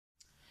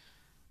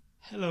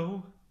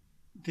Hello,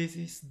 this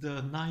is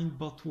the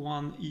Ninebot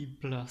One E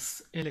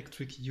Plus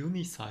electric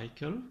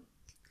unicycle,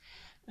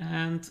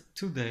 and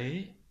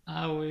today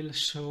I will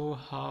show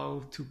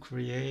how to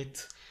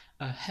create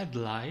a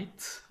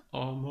headlight,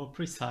 or more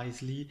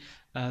precisely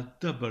a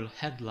double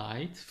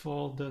headlight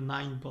for the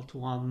Ninebot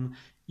One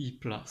E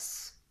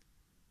Plus.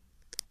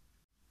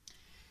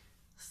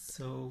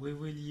 So we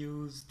will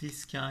use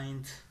this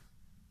kind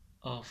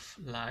of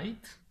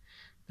light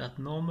that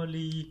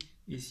normally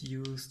is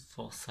used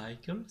for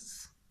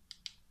cycles,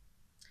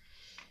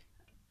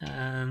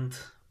 and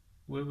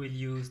we will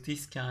use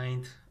this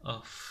kind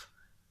of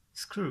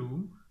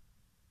screw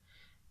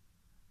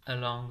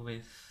along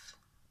with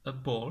a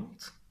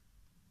bolt,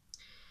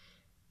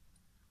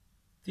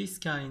 this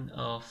kind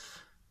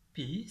of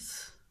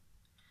piece,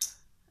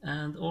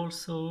 and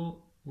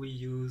also we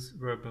use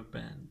rubber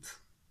band.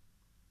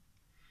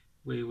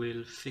 We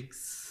will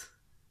fix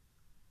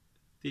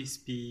this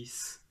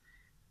piece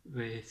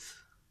with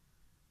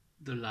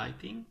the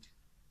lighting.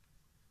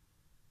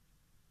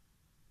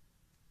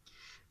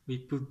 We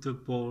put the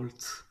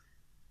bolt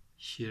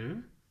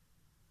here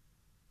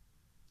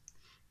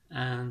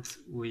and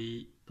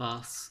we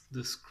pass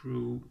the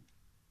screw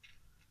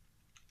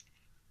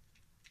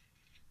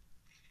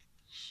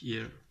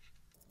here.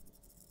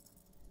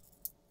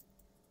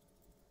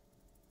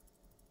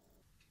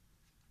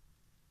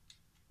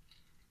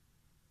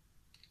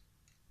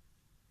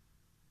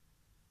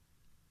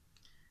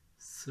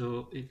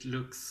 So it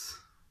looks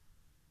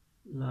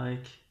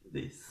like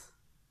this.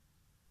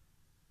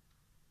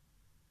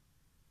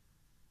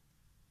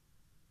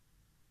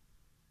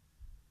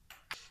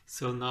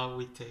 So now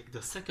we take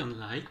the second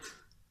light,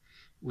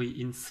 we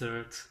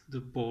insert the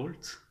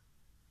bolt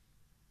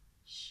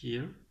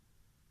here,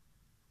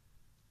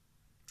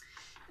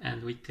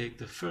 and we take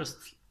the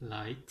first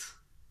light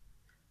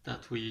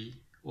that we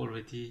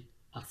already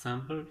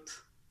assembled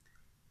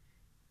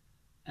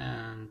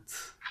and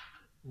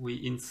we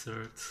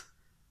insert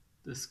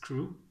the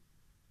screw.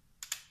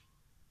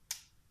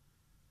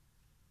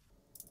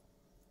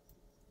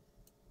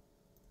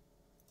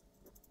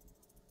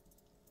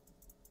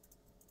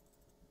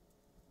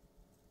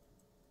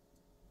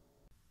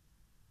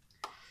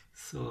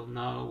 So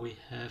now we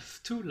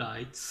have two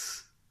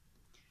lights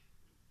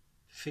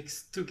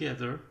fixed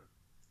together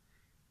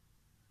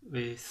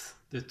with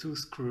the two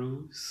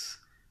screws,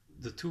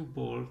 the two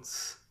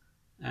bolts,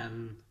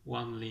 and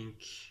one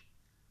link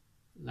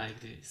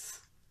like this.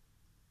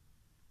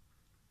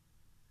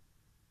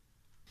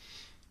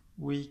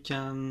 We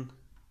can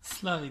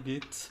slide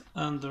it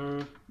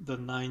under the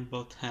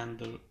Ninebot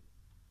handle.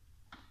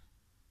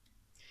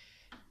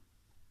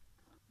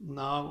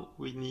 Now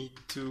we need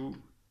to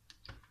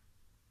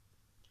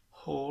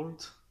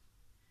hold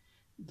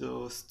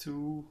the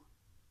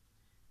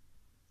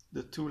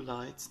two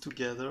lights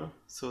together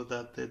so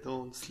that they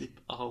don't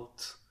slip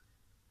out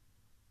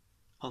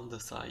on the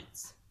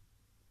sides.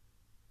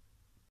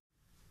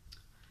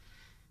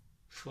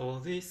 For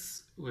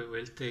this we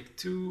will take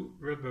two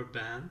rubber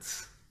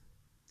bands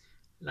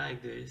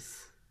like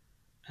this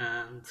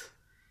and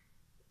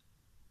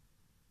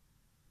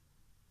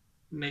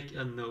make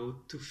a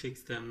knot to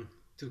fix them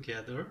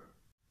together.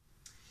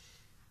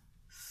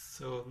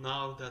 So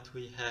now that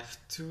we have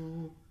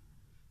two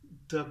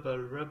double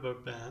rubber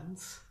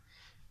bands,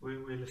 we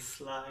will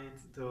slide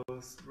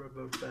those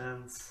rubber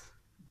bands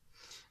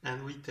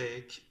and we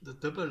take the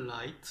double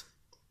light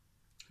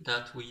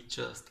that we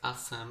just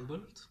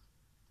assembled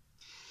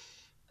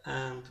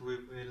and we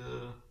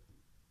will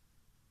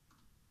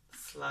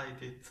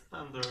slide it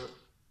under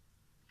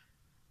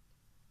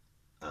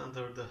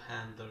the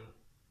handle.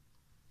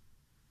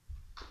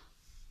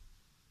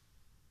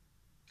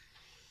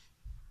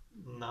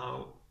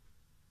 Now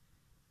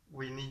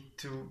we need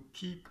to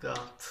keep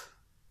that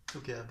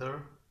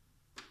together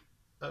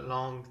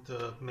along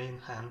the main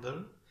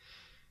handle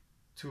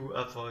to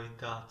avoid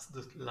that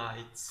the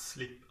lights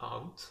slip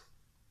out.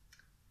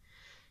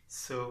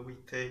 So we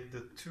take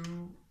the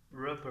two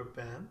rubber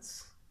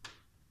bands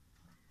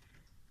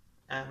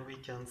and we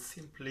can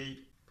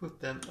simply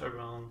put them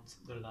around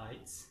the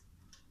lights.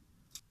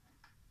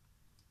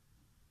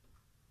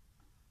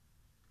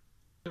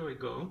 There we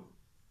go.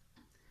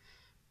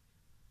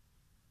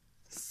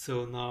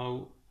 So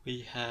now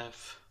we have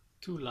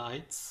two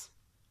lights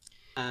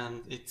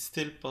and it's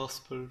still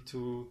possible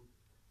to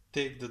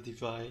take the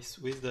device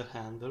with the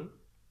handle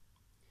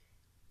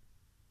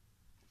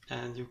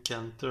and you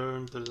can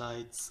turn the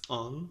lights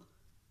on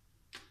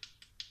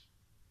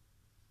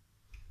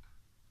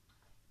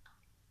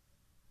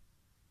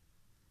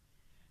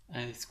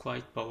and it's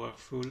quite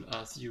powerful.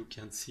 As you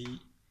can see,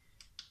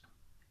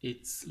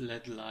 it's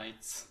LED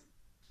lights.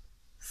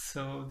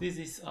 So this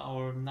is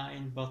our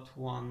Ninebot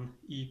One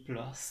E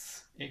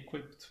Plus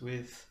equipped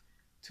with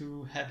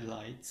two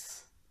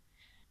headlights.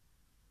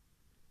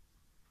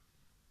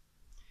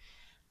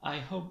 I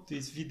hope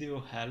this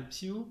video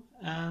helps you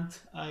and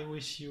I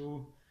wish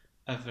you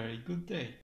a very good day.